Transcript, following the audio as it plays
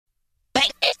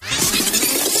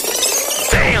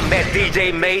That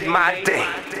DJ made my day.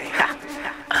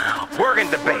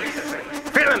 Working the bass,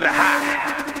 feeling the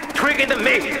high, tweaking the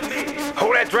mix,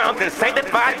 hold that drums and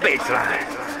sanctified bass line.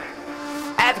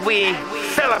 As we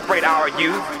celebrate our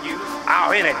youth,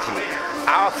 our energy,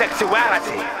 our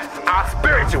sexuality, our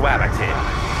spirituality.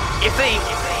 You see,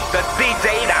 the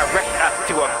DJ directs us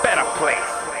to a better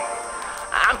place.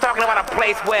 I'm talking about a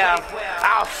place where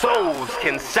our souls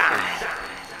can shine.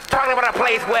 Talking about a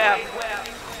place where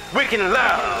we can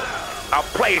love. A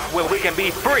place where we can be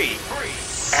free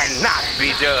and not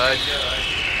be judged.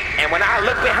 And when I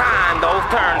look behind those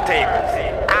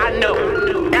turntables, I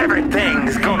know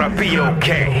everything's gonna be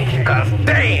okay. Cause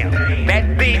damn,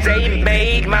 that DJ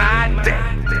made my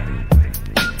day.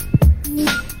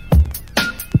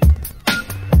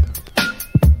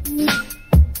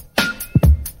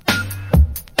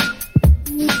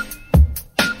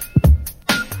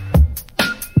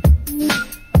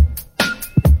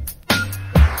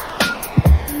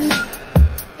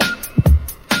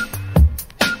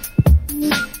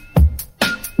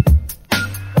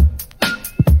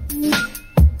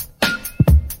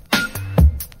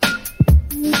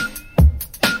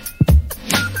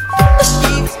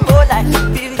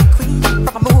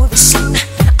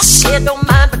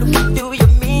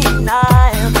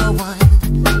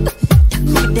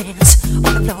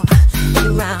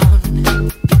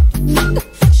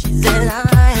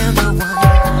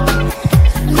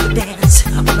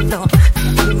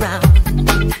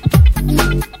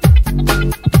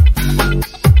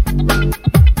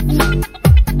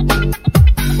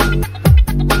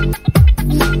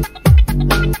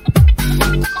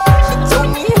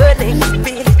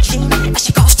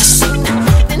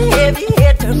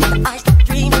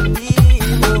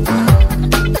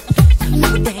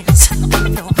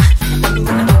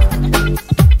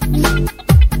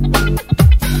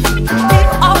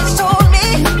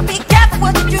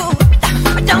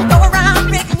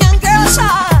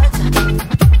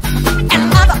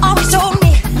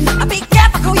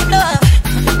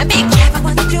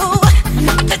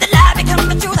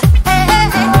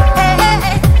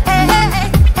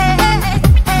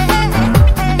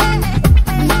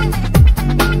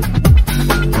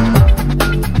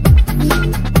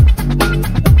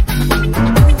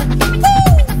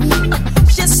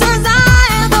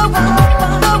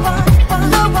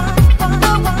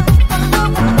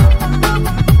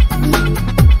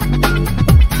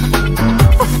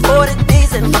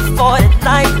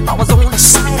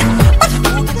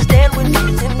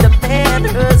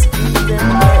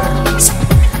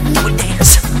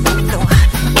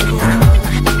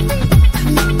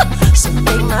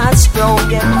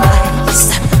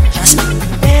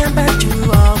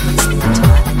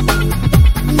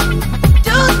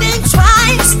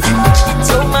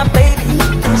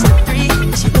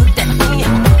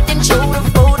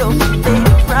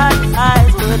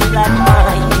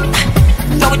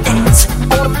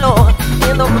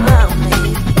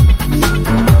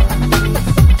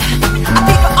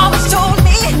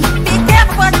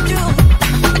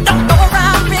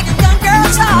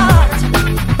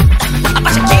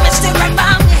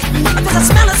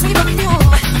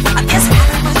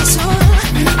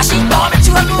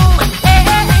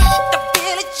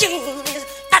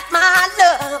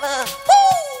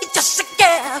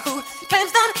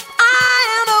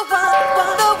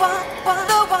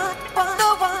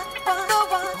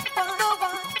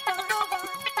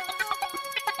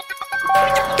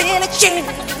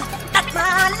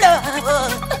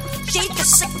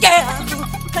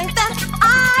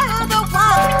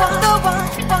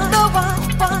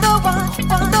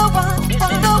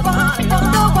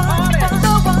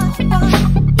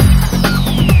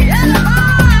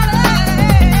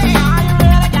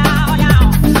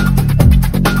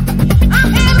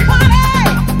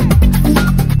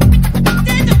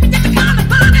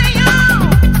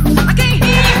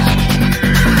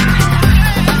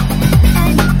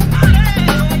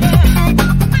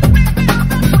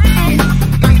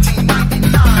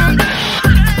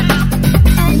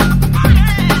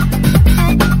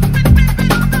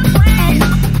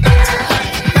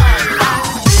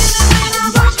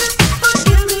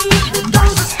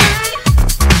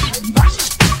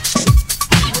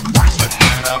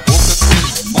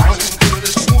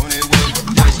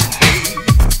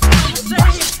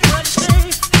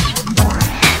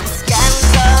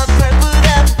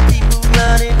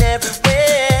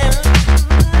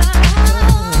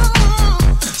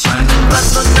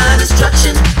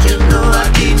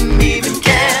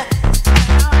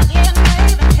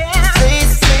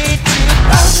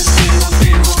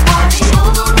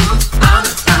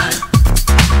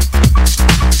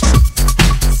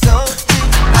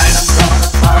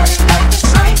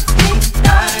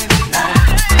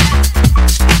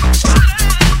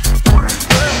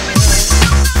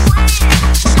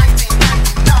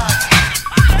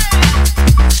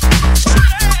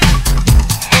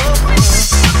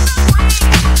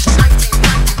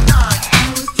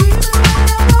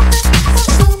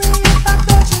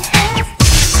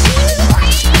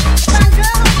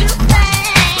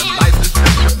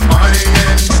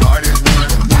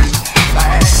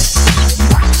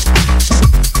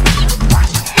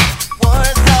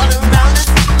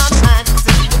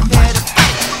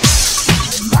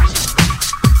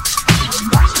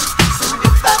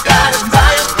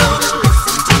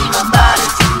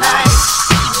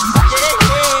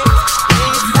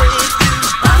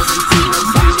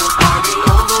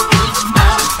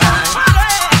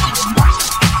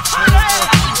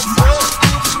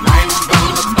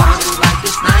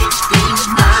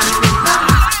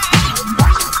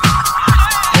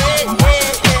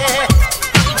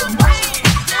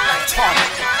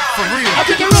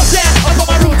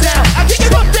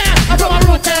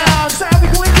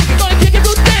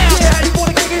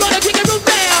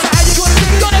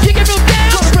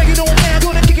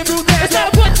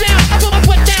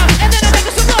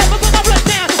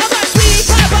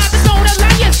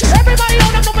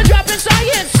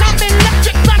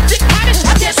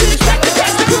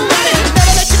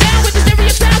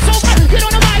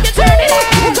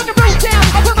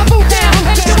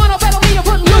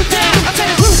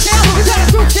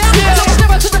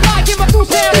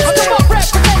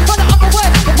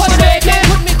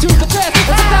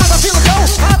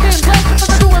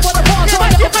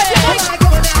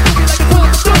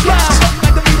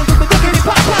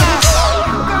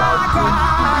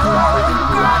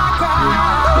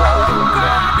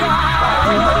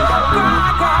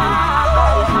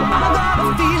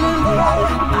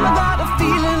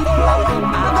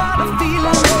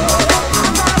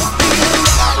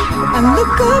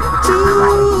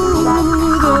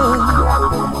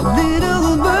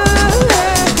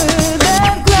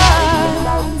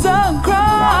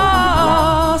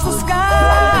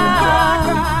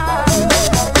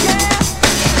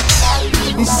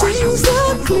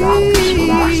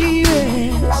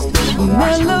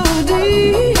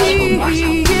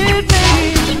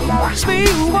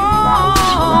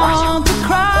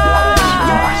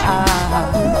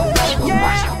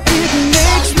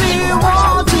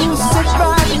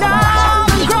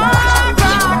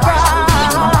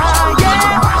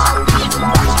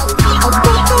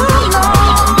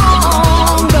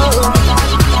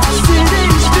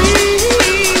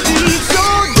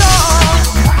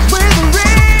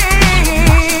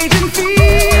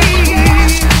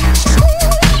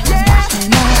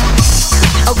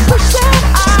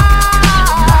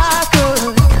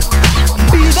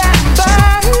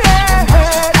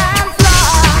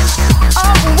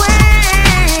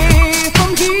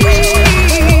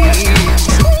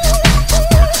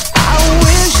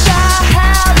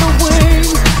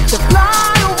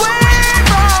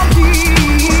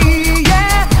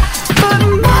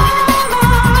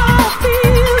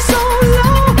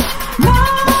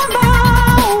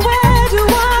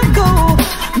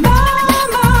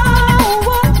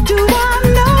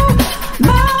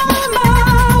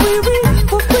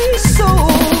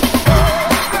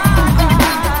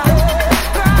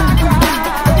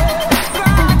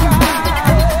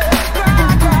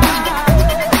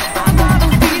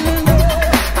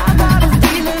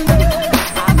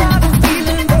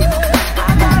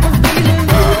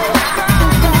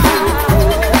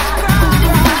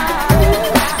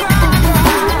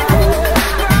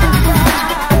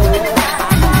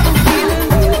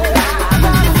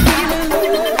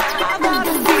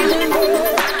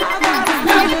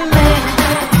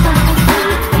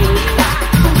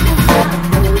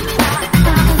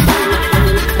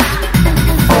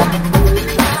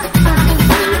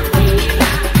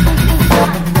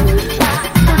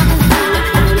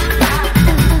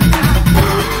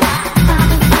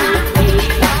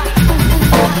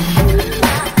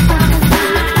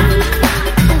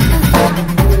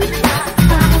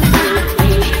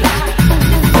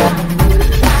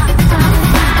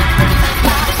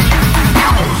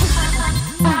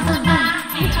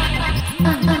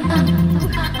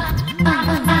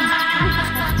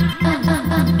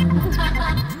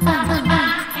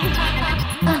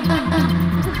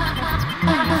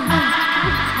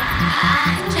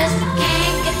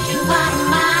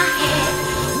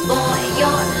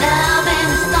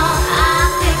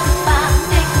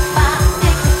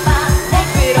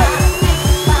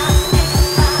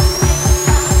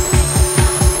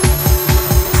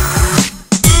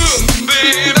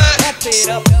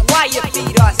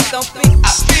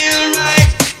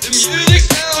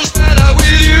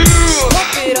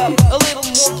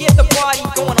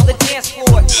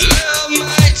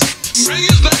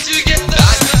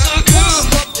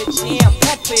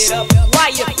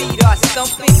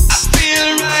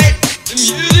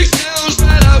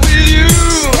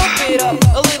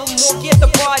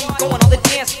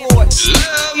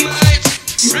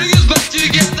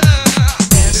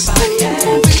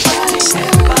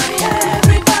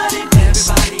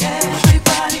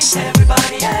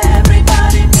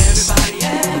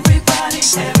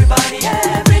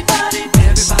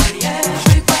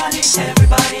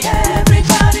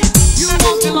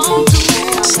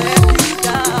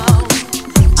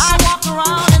 I walk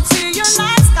around and see your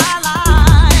night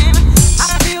skyline.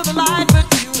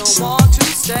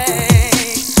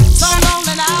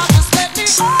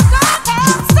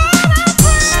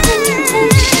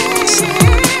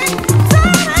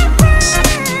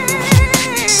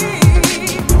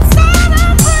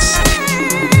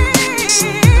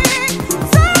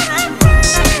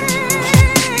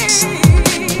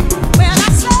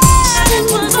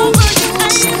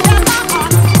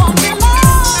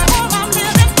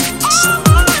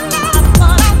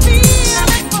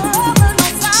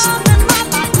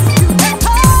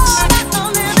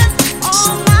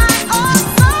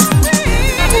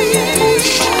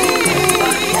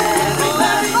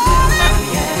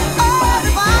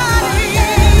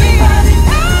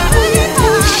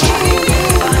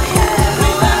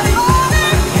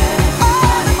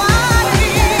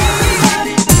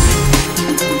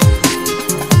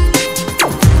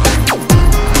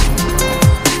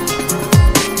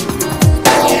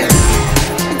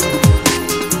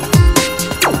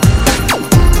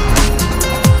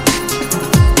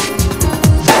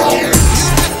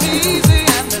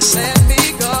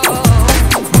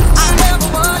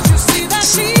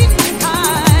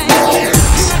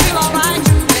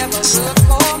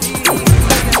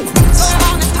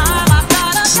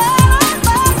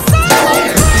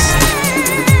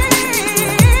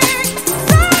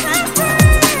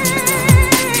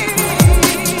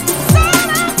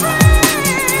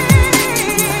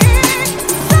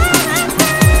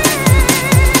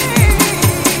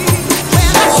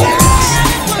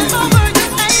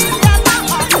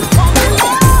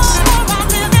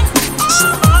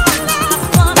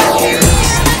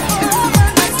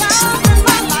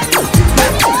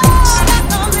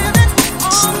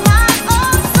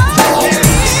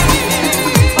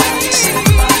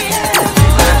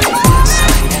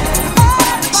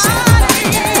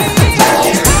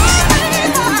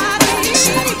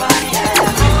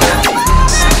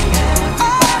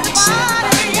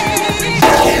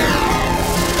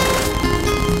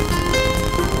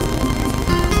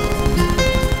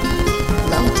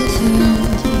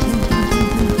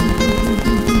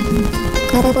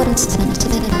 what it seems to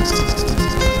be.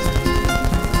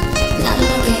 Not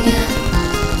looking at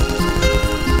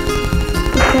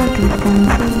the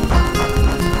circumstances.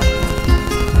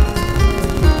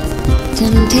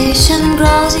 Temptation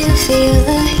grows, you feel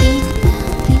the heat.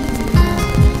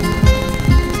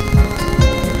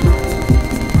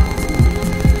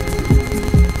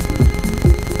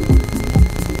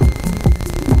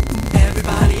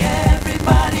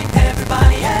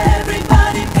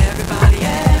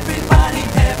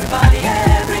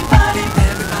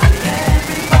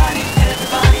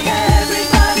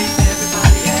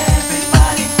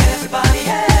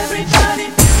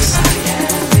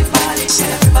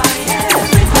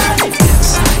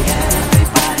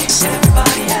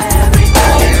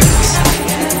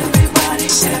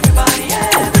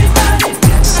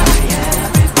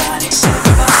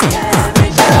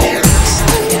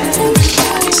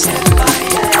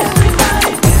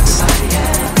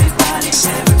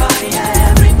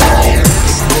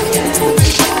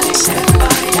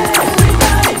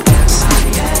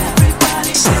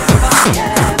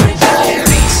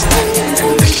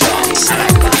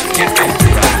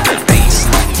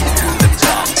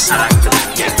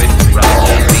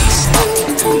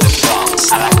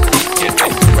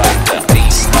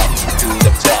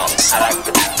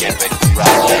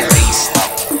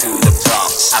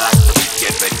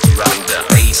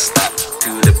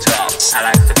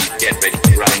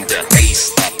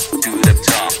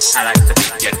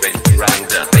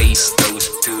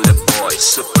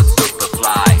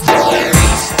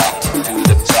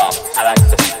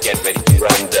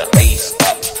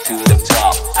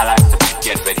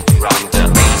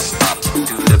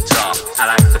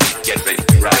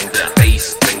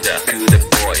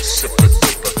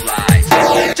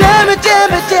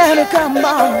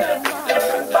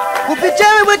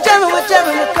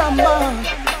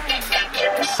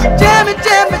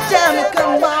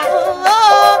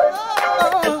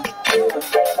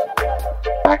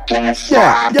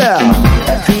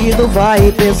 Feel the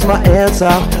vibe is my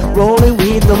answer. Rolling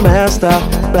with the master,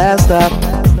 blaster.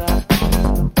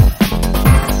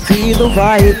 Feel the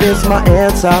vibe is my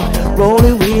answer.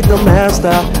 Rolling with the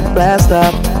master,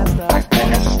 blaster.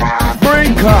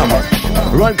 Bring come,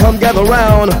 run, come gather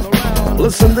round.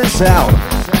 Listen this sound.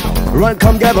 Run,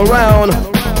 come gather round.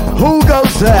 Who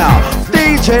goes down?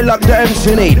 DJ Luck the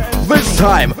MC Need. This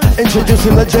time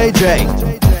introducing the JJ.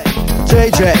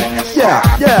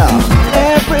 Yeah.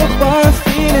 Everyone's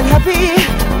feeling happy.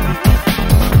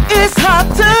 It's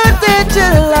hotter than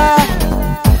July.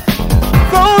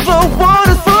 Roads of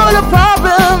water's full of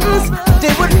problems.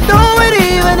 They wouldn't know it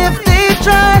even if they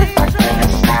tried.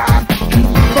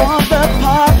 For the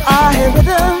pop, I hear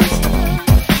rhythms.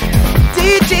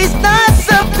 DJ's nice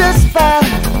up the spot.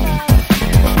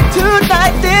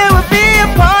 Tonight there will be a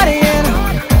party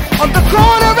on the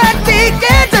corner at the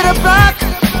end of the block.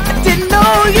 Didn't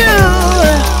know you.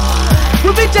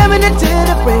 We'll be jamming until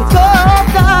the break of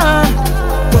dawn.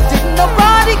 But didn't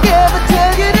nobody ever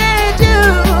tell you that you?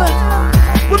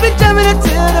 We'll be jamming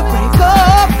until the break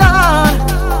of dawn.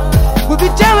 We'll be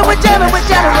jamming, we're jamming,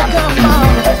 come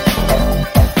on.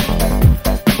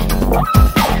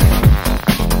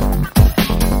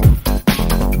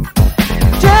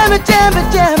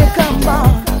 Jamming, come on.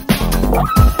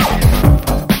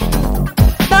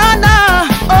 Nah,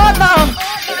 oh no.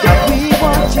 We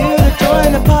want you to join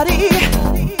the party.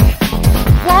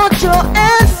 Want your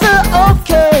answer,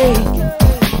 okay?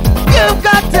 You've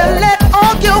got to let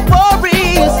all your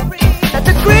worries, let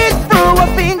the grease through our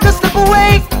fingers slip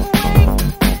away.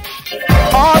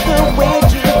 All the way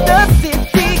to the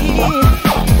city.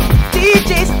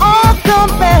 DJs all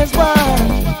come as one.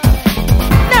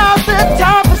 Now's the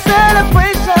time for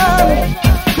celebration,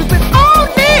 'cause we all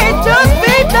need just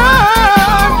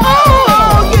begun.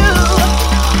 Oh, you.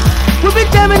 We'll be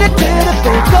jamming it till the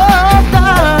break of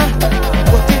dawn.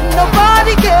 Well, didn't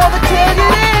nobody ever tell you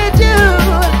that you?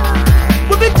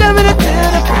 We'll be jamming it till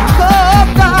the break of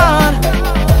dawn.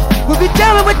 We'll be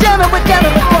jamming, we're jamming,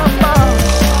 come on.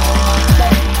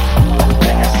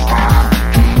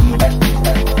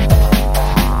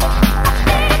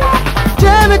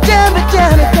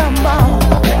 Jamming, come on.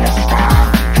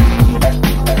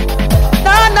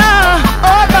 Nah,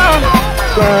 oh no.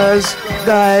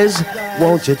 Guys,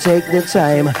 won't you take the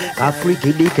time? I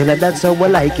freaky deacon and that's how I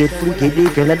like it. Freaky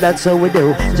deacon and that's how we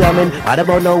do. Jamming, I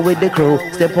don't know with the crew.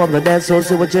 Step on the dance floor,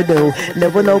 see what you do.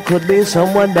 Never know, could be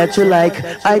someone that you like.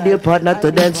 Ideal partner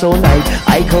to dance all night.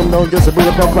 I come down just to bring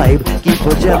up a vibe. Keep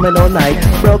on jamming all night.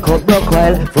 Broke out, broke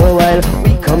while, for a while.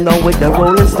 We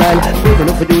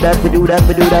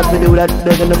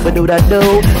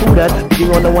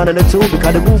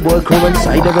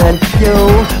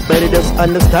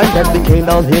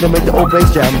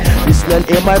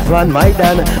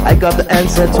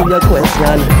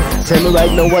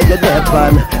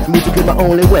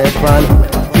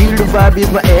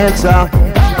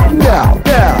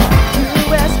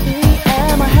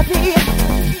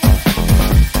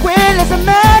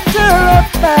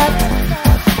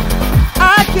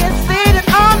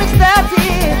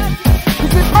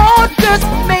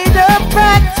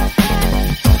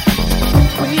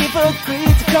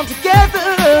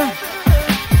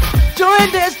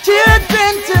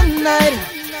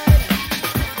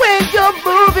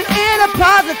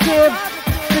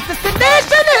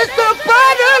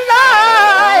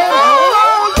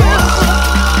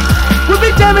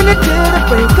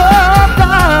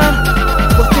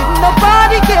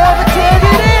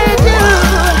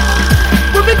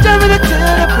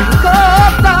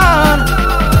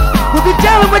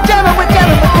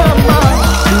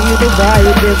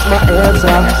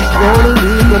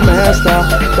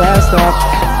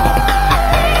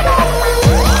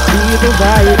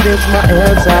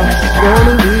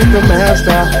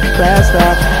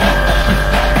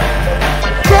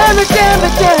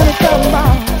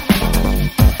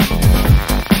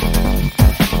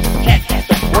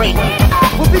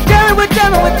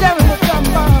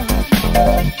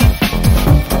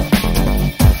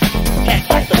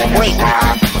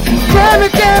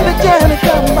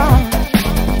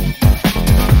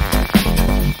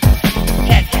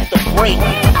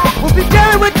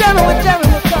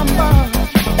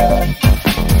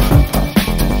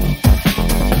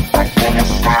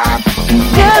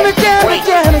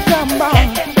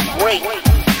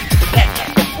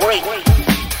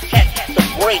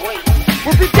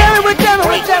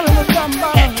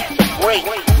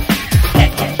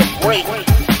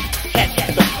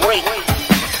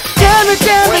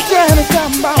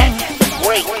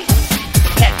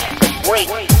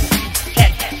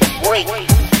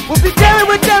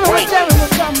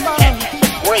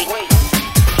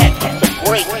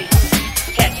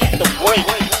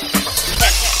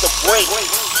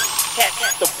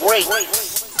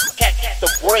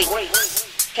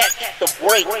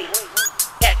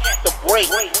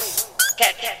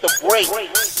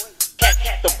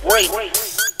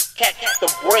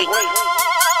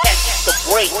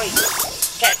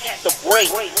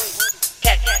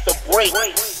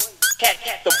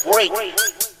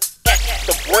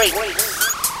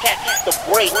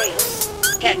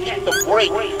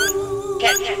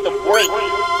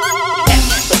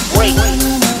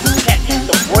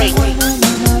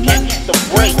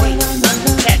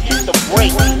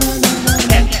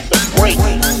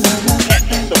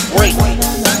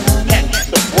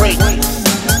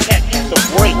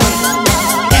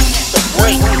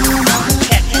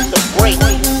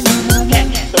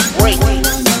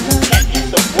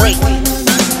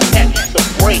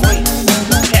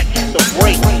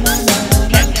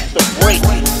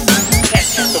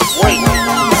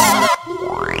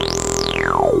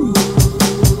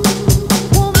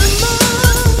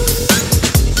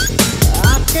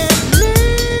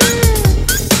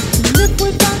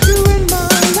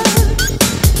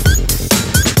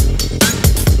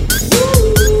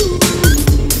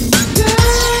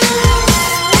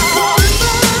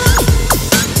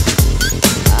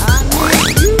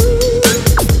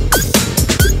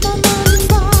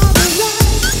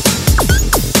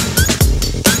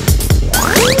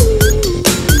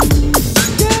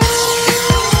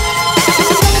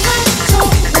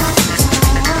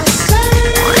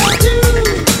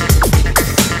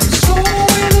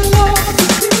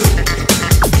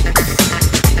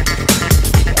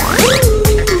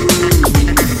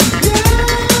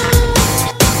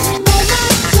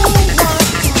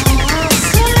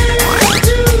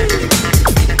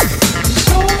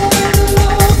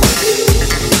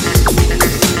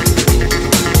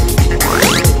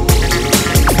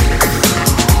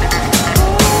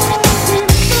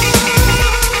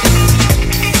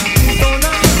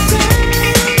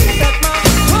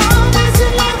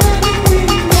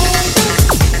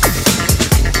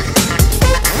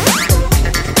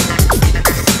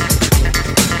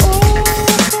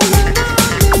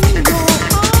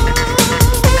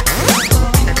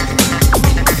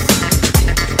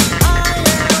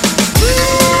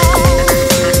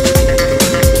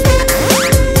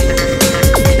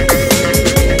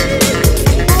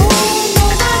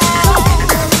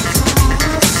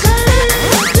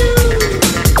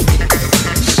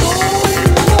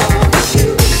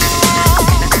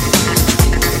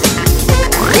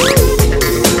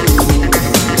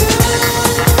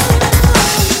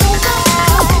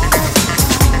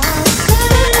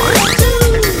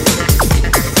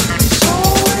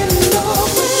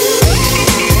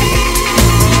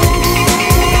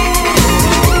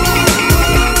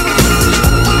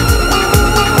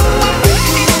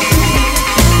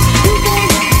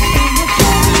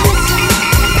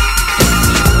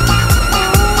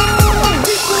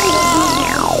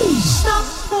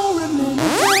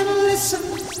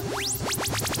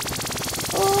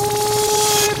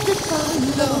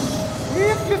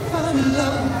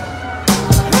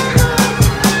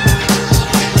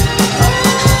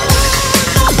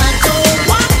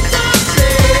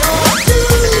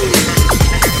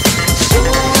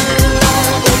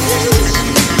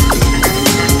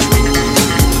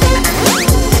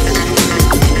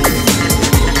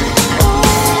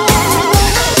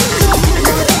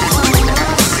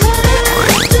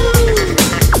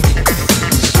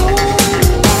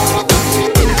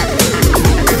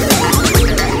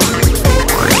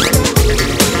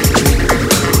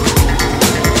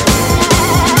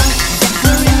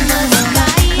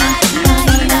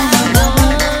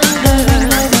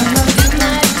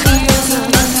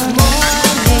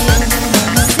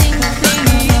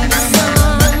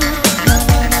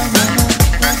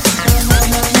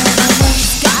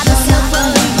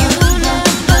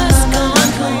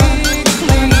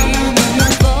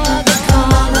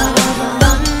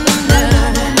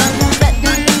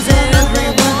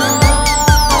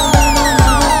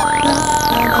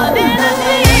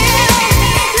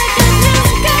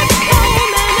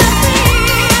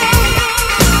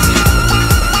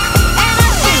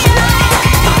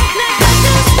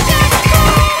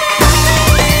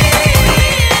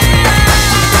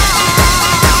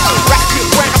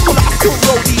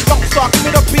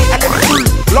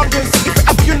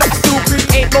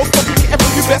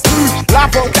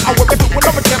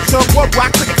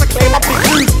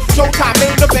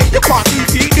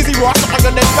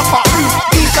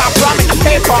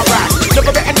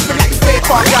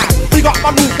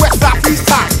my move, west side, east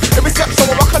side. Every section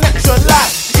where my connection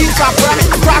lies. East side, where I hit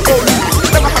the crowd go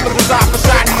loose. Never have a desire for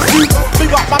shiny suit.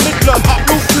 Big up my Midland, up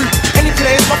Blue Street. Any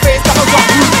place, my face, that was up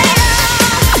roof.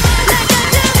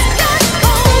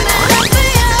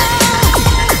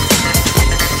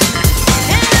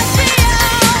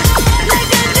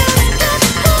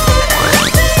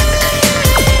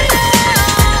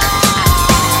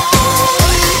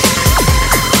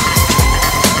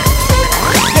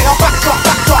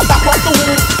 Back up, that was the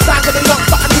wall.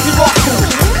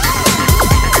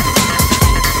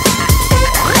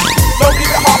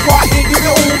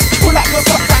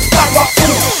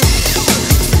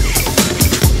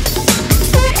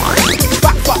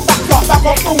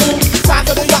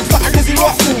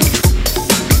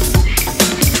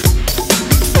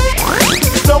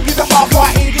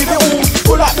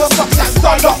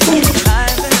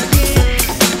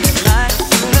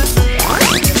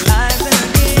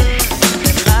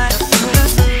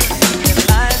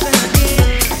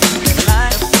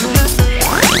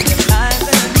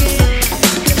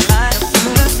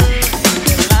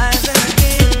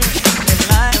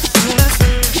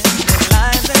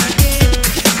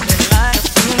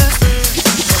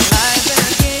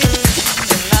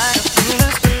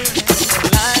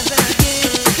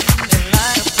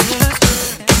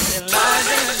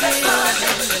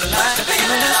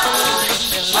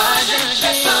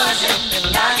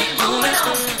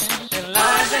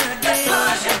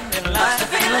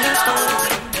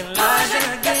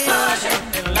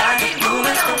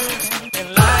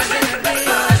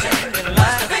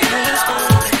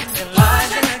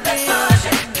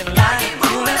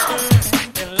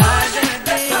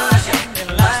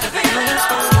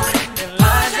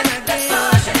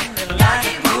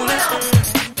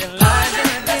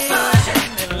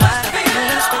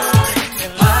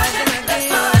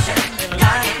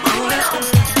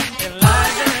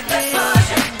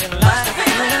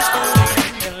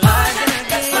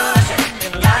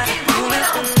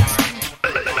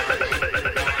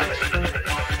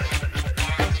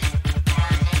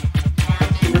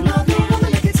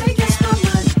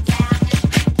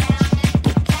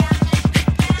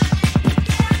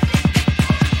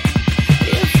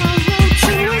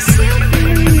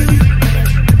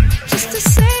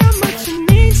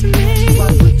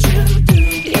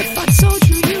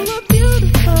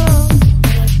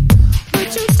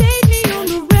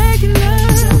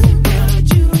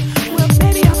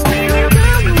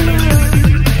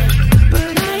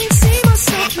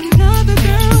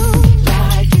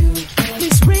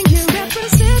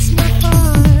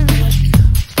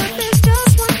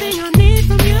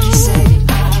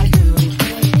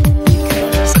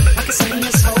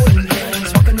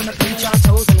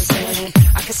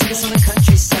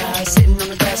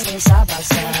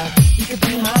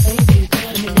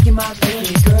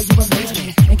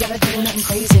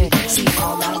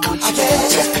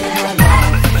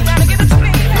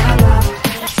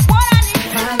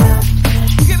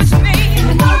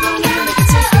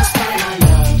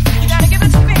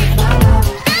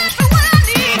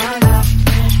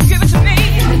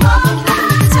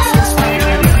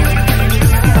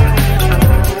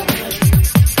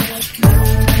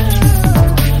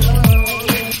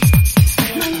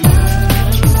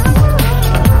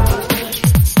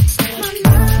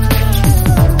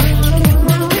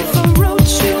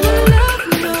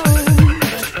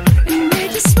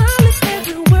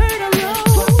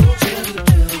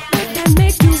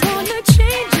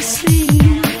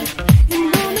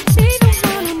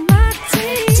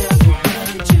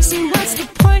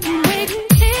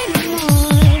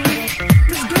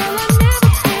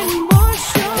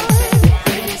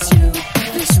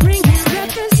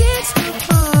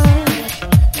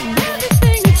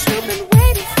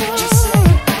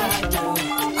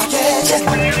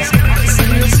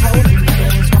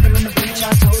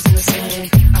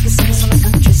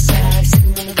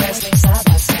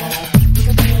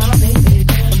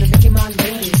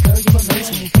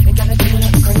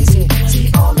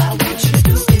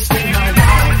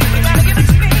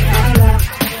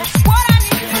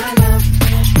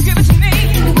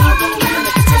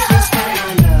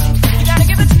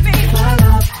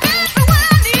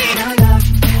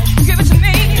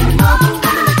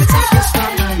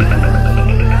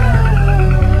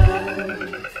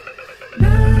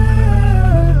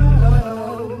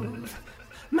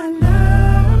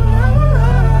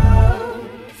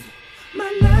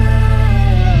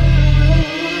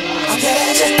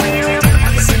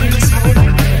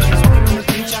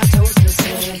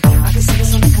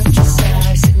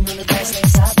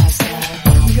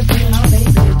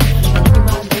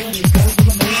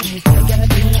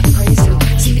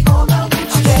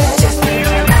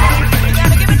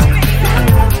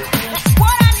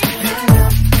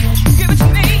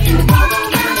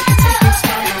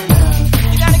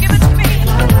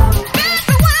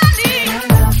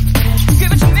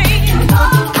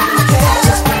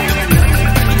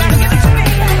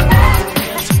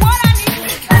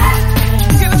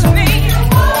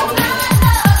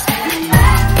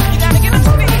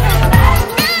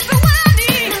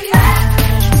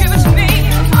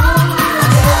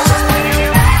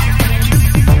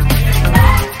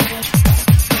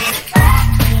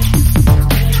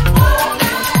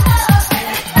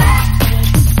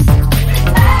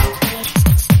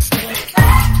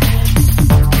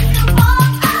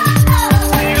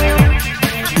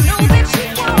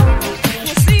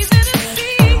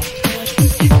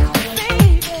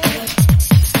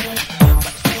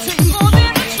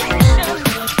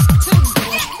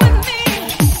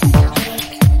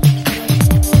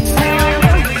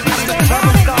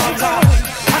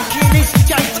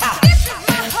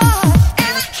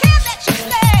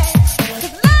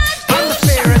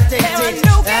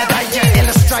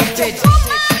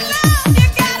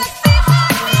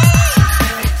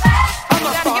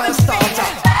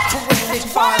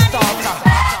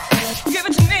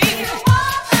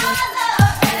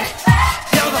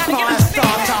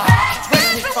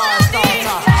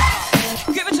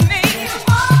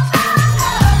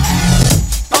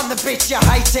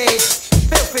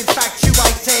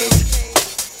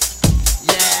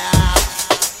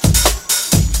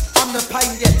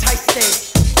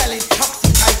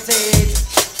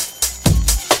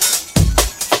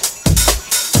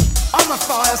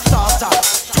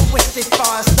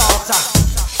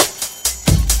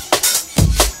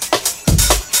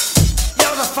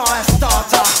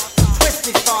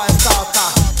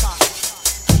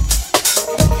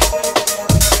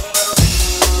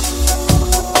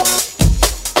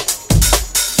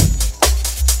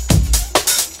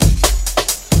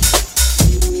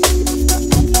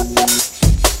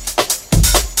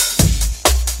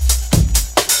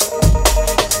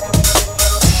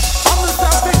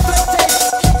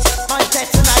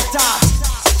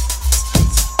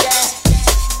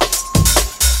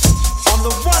 I'm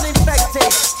the one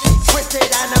infected, twisted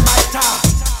animator.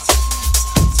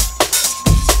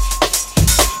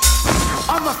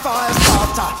 I'm a fire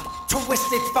starter,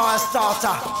 twisted fire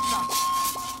starter.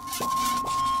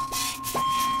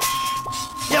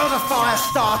 You're the fire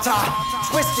starter,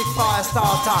 twisted fire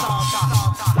starter.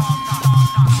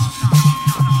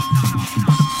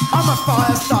 I'm a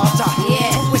fire starter,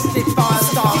 twisted fire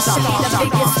starter. The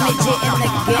biggest midget in the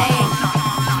game.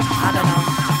 I don't know.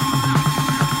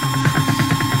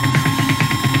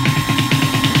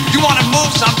 You wanna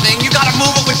move something, you gotta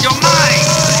move it with your mind.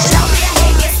 Love me or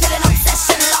hate me, it's still an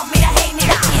obsession. Love me or hate me,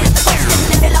 that is the question.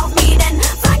 If you love me, then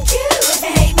thank you. If you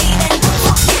hate me, then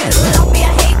fuck you. Love me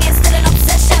or hate me, it's still an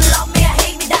obsession. Love me or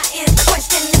hate me, that is the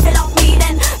question. If you love me,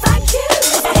 then thank you.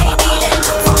 If you hate me, then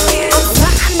fuck you. I'm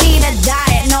fat, I need a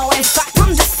diet. No, in fact,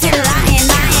 I'm just still lying.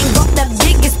 I ain't got the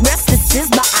biggest breasts,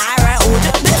 but I write all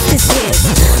the businesses.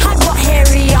 I got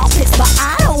hairy armpits, but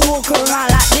I don't walk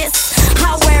around like this.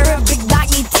 I wear a big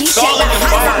baggy t-shirt that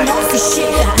has that nosy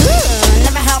shit.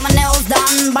 Never held my nails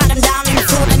done, bite them down and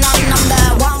throw them on. I'm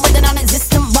the one with an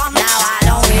non-existent one. Now I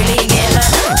don't really give a.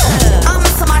 I'm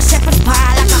missing my shepherd's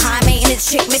pie like a high maintenance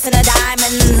chick missing her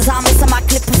diamonds. I'm missing my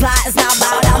clippers lighters, now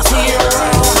bow down to your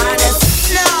royal highness.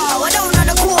 No, I don't know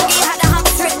the corgi, had a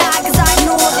hamster die cause I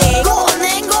ignored it. Go on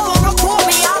then, go on, report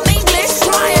me. I'm English,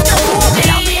 try and report me.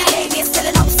 Love me or hate me, it's still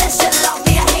an obsession. Love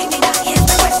me or hate me, that is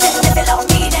the question. If you love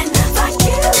me, then thank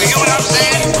you. You hear what I'm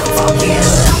saying? Fuck you.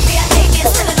 Love me or hate me,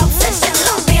 it's still an obsession.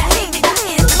 Love me or hate me, that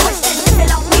is the question. If you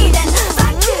love me, then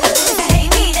thank you. If you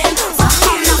hate me, then fuck you.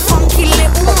 I'm the funky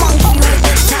little monkey with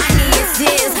the tiniest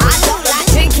ears. I don't like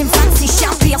drinking fancy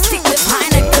champagne, I stick with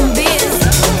Heineken beers.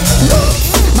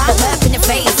 My burp in your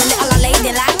face, a little old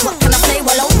lady like, what can I say?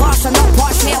 Well, oh gosh, I'm not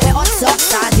wash me with hot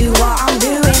socks. I do what I'm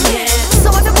doing, yeah. So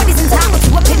everybody's entitled to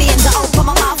opinions. I open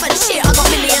my mouth and shit, I got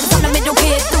millions. I'm the middle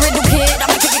kid, the riddle kid. I'm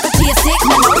a kick it to your sick,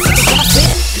 my nose is gonna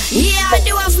fit. Yeah, I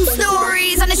do have some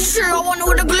stories, and it's true, I want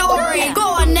all the glory.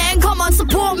 Go on then, come on,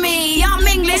 support me. I'm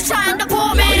English, trying to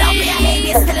support me. Love me or hate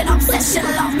me, it's still an obsession.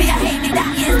 Love me or hate me, that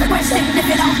is the question. If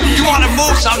you love me, You wanna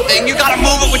move something, you gotta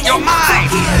move it with your mind.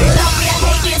 love me or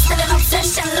hate me, it's still an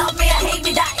obsession. Love me or hate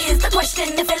me, that is the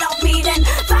question. If you love me, then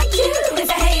thank you. If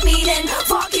you hate me, then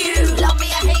fuck you. Love me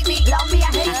or hate me, love me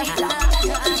or hate me.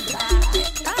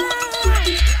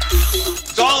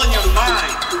 It's all in your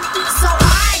mind. So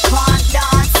I can't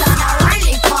dance and I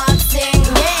really can't sing.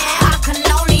 Yeah, I can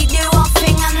only do one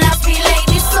thing and that's be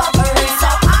lady sobering. So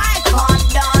I can't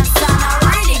dance and I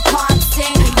really can't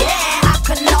sing. Yeah, I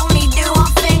can only do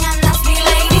one thing and that's be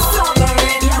lady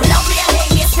sobering. Love me or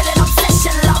hate me, it's still an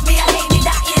obsession. Love me or hate me,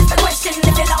 that is the question.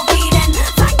 If you love me, then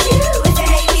thank you. If you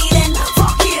hate me, then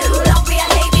fuck you. Love me or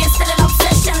hate me, it's still an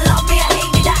obsession. Love me or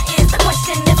hate me, that is the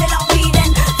question. If you love me,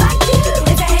 then thank you.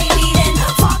 If you hate me, then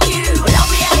fuck you. Love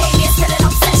me or hate me, it's still an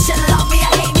obsession. Love me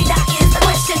or hate me, that is the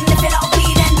question. If you love me,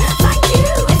 then thank you.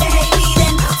 If you hate me,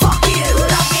 then fuck you.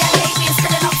 Love me or hate me, it's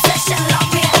still an obsession. Love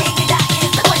me or hate me, that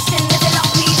is the question. If you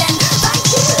love me, then thank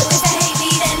you. If you hate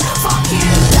me, then fuck you.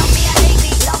 Love me or hate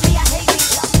me, love me or hate me,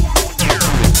 love me or hate me.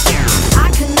 I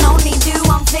can only do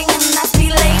one thing and that's be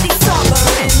lady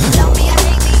sobering. Love me or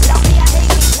hate me, love me or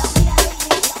hate me, love me or hate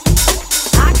me.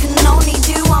 I can only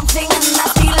do one thing and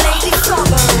that's be lady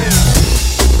sobering.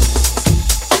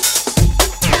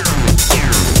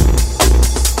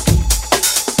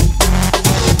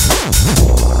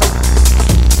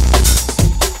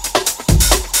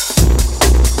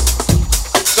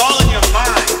 It's all in your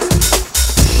mind.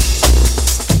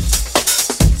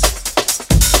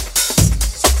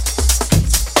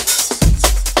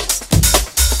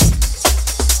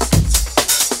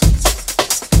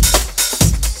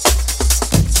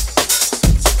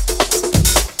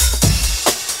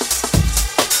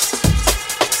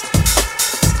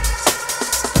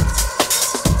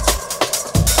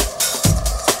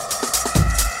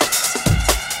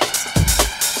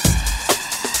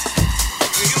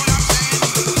 You hear what I'm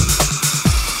saying?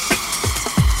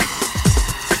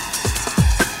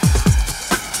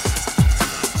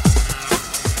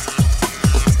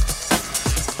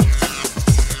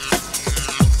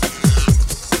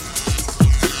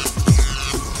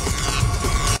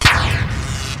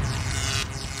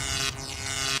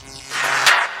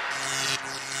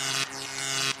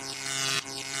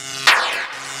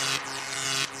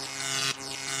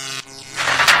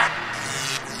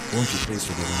 Won't you please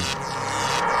forgive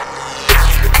me?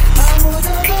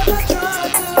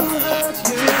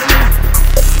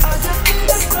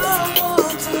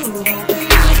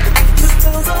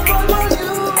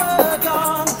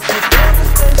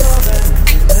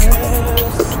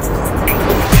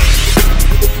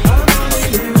 I'm only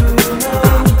human,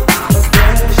 a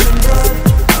flesh and blood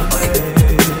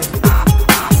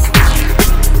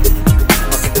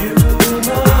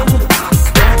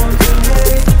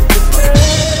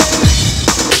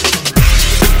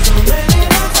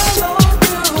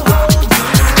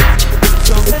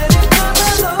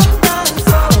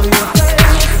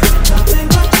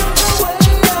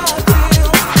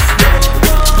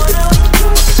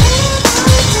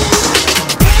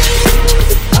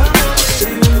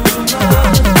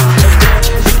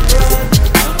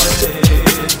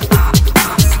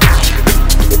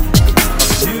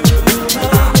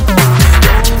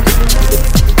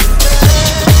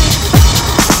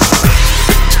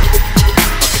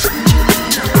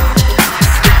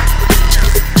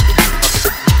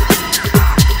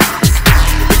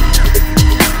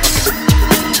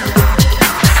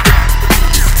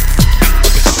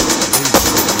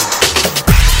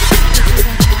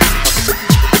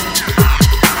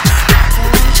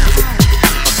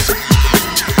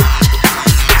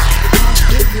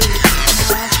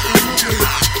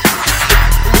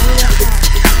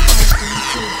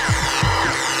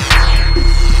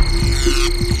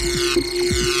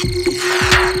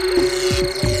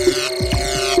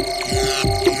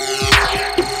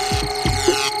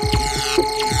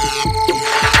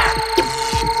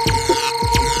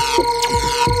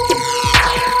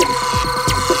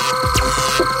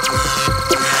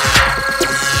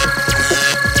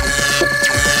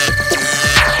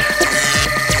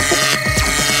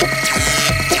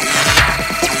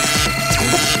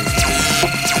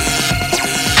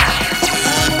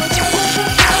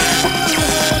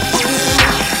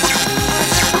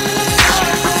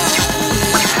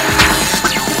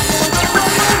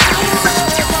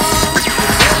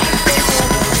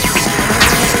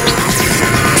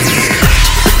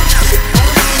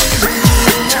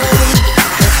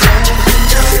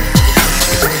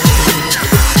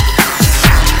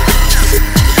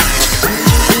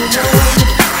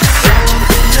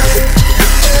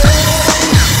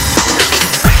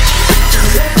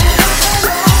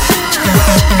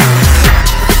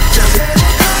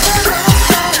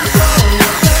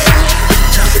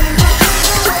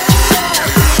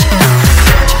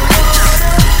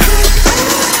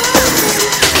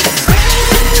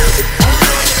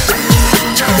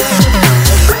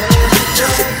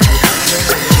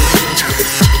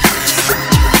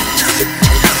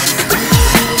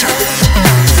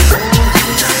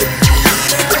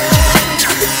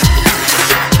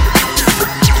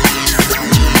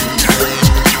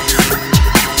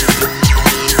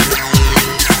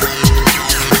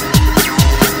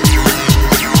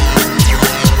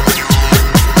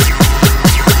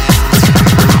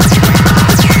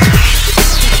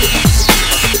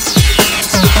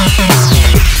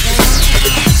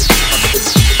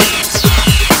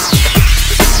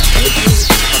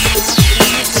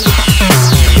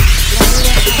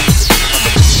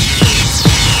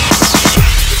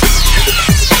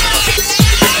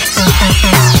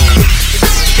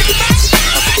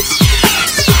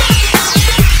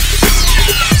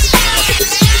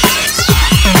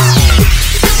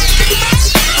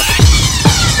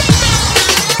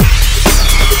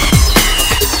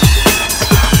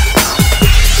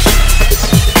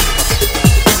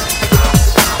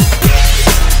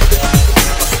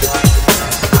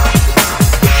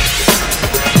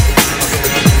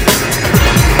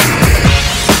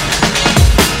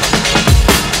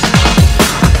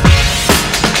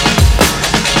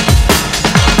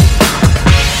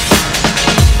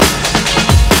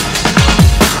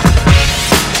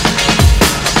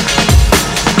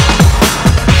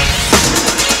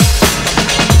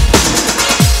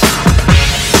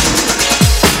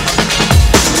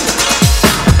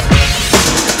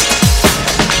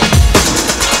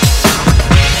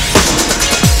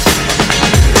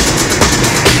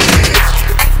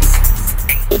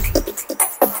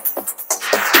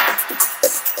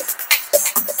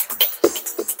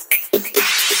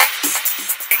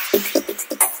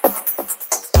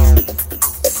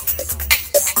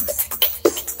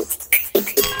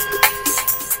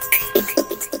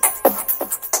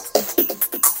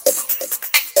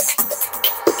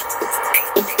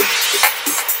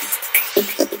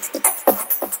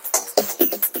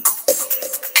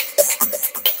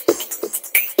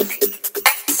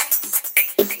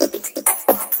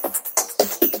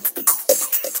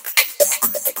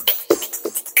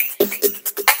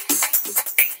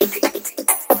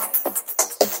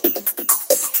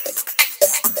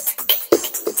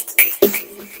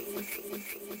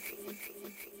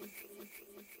Frequency.